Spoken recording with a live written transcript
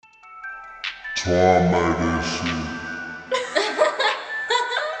that shit.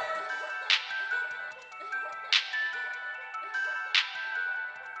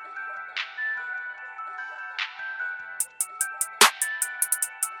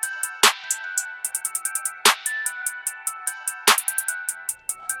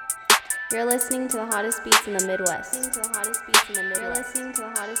 You're listening to the hottest beats in the Midwest. You're listening to the hottest beats in the Midwest. You're listening to the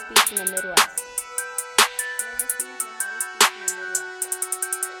hottest beats in the Midwest.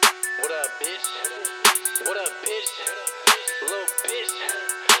 What up, bitch? What up, bitch? Little bitch.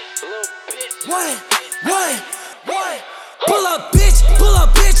 Little bitch. What? Pull up, bitch. Pull up,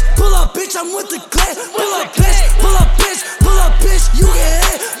 bitch. Pull up, bitch. I'm with the clip. Pull up, bitch. Pull up, bitch. Pull up, bitch. You get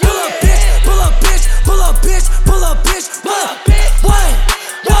hit. Pull up, bitch. Pull up, bitch. Pull up, bitch. Pull up, bitch. What?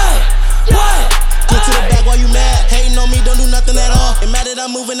 Get to the back while you mad. Hating on me, don't do nothing at all. It mad that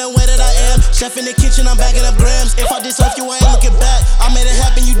I'm moving the way that I am. Chef in the kitchen, I'm bagging up grams. If I just left you, I ain't looking back. I made it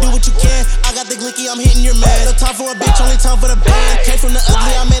happen, you do what you can. I got the glicky, I'm hitting your man. No time for a bitch, only time for the band. Came from the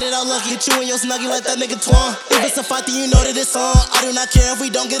ugly, I made it out lucky. Get you and your snuggie like that nigga Twan. If it's a fight, then you know that it's on. I do not care if we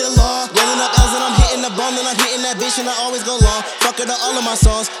don't get along. Rolling up L's and I'm hitting the bone, then I'm hitting that bitch and I always go long. Fuck her to all of my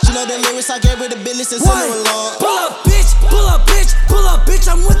songs. She know the lyrics, I gave her the business and send her along. Pull up, bitch. Pull up, bitch. Pull up, bitch.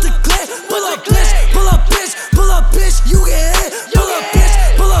 I'm with the clip. Pull up, bitch. Pull up, bitch. Pull up, bitch. You get hit. Pull up, bitch.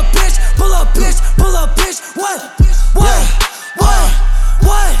 Pull up, bitch. Pull up, bitch. Pull up, bitch. What?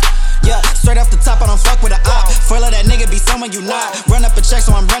 Yeah, straight off the top, I don't fuck with a op. Fuelo, that nigga be someone you not. Run up a check,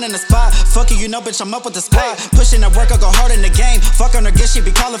 so I'm running the spot. Fuck you know, bitch, I'm up with the squad. Pushing the work, I go hard in the game. Fuck on her, get she be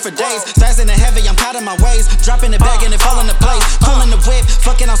calling for days. Stars in the heavy, I'm proud of my ways. Dropping the bag and it fall into place. Pulling the whip,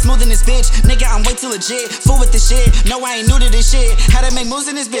 fucking, I'm smoothing this bitch. Nigga, I'm way too legit. Fool with this shit. No, I ain't new to this shit. How to make moves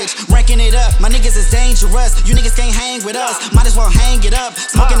in this bitch? Ranking it up. My niggas is dangerous. You niggas can't hang with us. Might as well hang it up.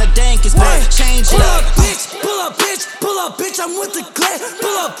 Smoking the dankest, but change it up. Pull up, bitch. Pull up, bitch. I'm with the clip.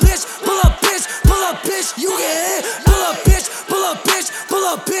 Pull up, bitch. Pull up, bitch. Pull up, bitch. You get hit. Pull up, bitch. Pull up, bitch. Pull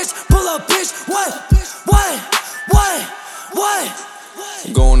up, bitch. Pull up, bitch. What?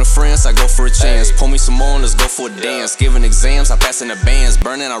 Going to France, I go for a chance. Pull me some more, let's go for a dance. Giving exams, I pass in the bands.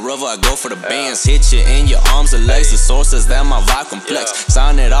 Burning, I revel, I go for the bands. Hit you in your arms and legs. The source is that my vibe complex.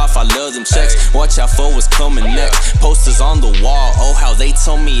 Sign it off, I love them checks. Watch out for what's coming next. Posters on the wall, oh how they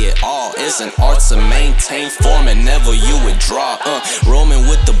told me it all. It's an art to maintain form and never you withdraw. Roaming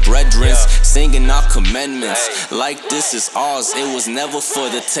with the brethren, singing our commandments. Like this is ours, it was never for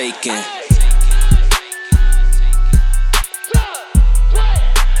the taking.